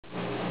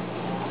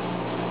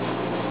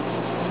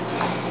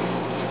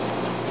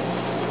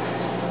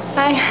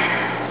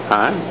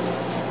Hi.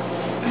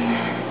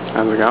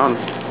 How's it going?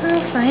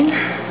 Oh, fine.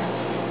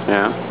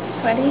 Yeah?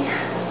 Sweaty?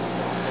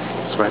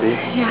 Sweaty?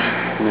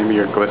 Yeah. Maybe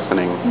you're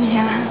glistening.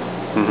 Yeah.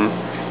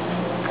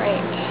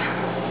 Great.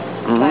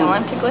 Do I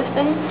want to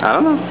glisten? I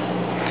don't know.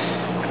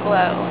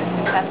 Glow. I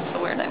think that's the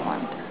word I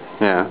want.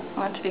 Yeah. I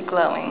want to be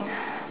glowing.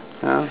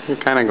 Well,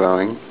 you're kind of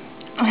glowing.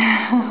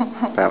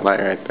 That light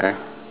right there.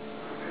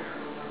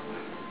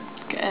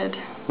 Good.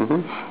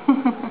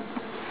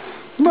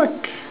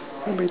 Look.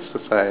 Beach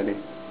Society.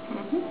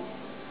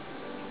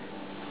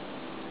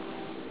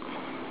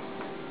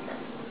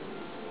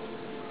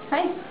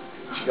 Hi.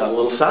 She got a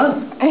little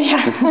sun.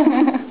 Yeah.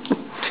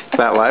 It's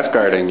that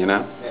lifeguarding, you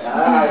know? Yeah,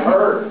 I've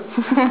heard.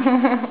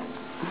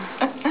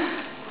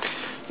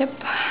 Yep.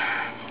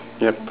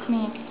 Yep. It's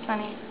me.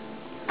 Sunny.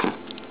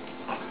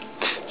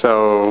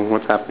 So,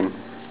 what's happening?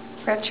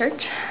 We're at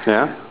church.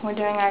 Yeah? We're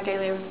doing our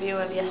daily review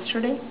of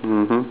yesterday.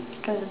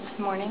 Because it's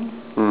morning.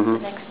 The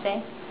next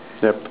day.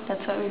 Yep.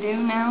 That's what we do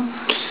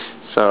now.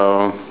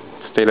 So,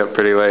 stayed up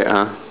pretty late,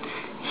 huh?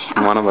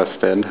 Yeah. One of us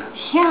did.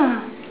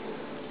 Yeah.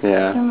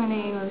 Yeah.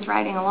 Somebody was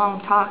writing a long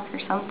talk or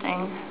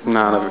something.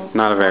 Not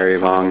a very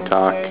long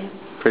talk.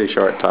 Pretty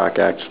short talk,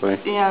 actually.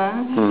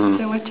 Yeah.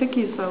 So what took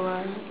you so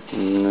long?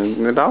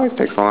 It always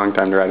takes a long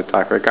time to write a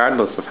talk,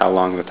 regardless of how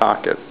long the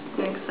talk is. I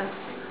think so.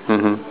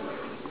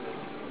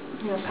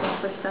 You have some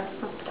other stuff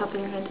off the top of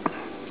your head?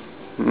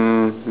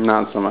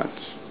 Not so much.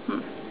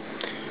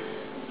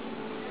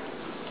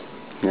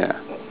 Yeah.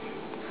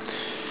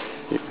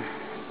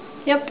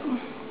 Yep.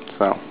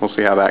 So, we'll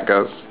see how that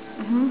goes.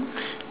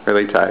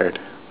 Really tired.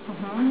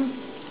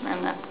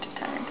 I'm not too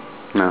tired.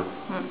 No.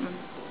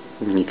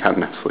 You got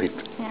enough sleep.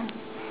 Yeah.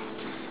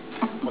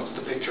 What's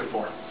the picture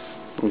for?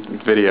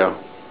 Video.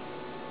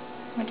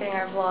 We're doing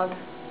our vlog,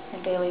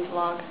 our daily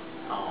vlog.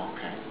 Oh,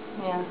 okay.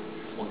 Yeah.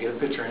 We'll get a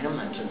picture of him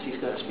then, since he's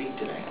got to speak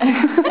today.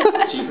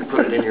 So you can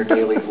put it in your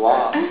daily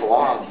vlog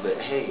that,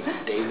 hey,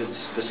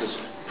 this is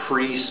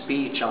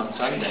pre-speech on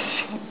Sunday.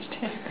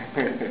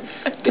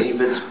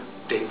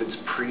 David's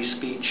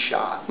pre-speech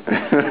shot.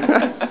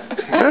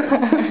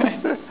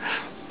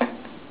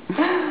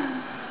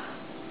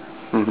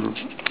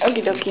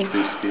 Okie dokie.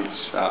 Pre-speech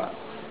shot.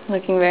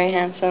 Looking very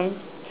handsome.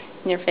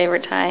 In your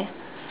favorite tie.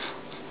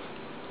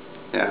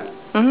 Yeah.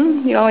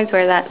 You always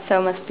wear that, so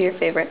it must be your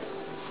favorite.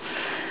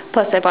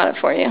 Plus, I bought it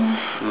for you.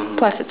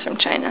 Plus, it's from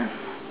China.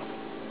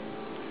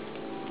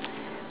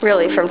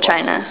 Really from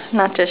China,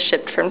 not just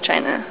shipped from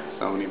China.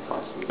 So many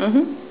pluses.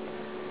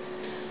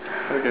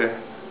 Okay.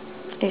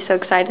 Are you so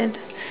excited?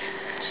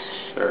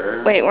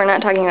 Sure. Wait, we're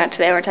not talking about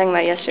today, we're talking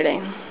about yesterday.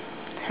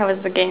 How was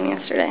the game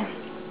yesterday?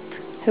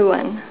 Who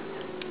won?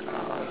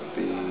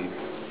 The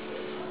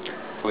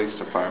police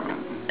department.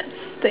 Yes,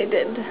 they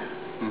did.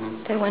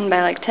 They won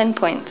by like 10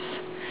 points.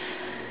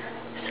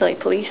 Silly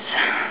police.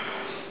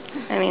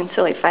 I mean,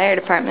 silly fire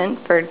department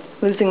for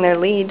losing their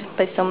lead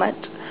by so much.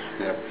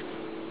 Yep.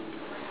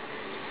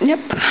 Yep.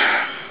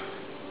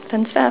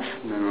 Fun stuff.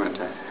 And then we went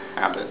to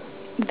Habit.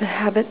 The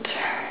Habit.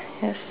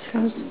 Yes. It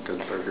was some good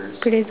burgers.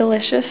 pretty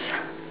delicious.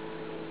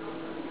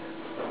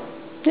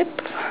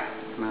 Yep.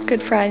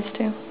 Good fries,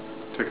 too.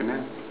 Took a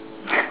nap.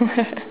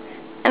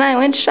 And I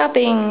went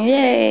shopping.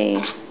 Yay.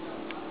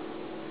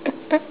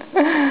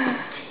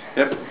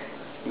 Yep.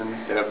 Then we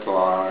stayed up till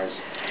all hours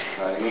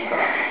riding the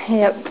car.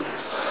 Yep.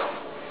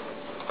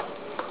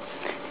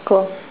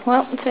 Cool.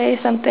 Well, say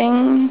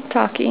something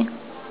talky.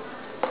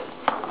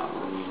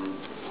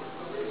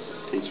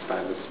 Teach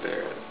by the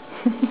Spirit.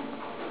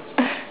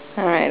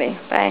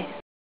 Alrighty. Bye.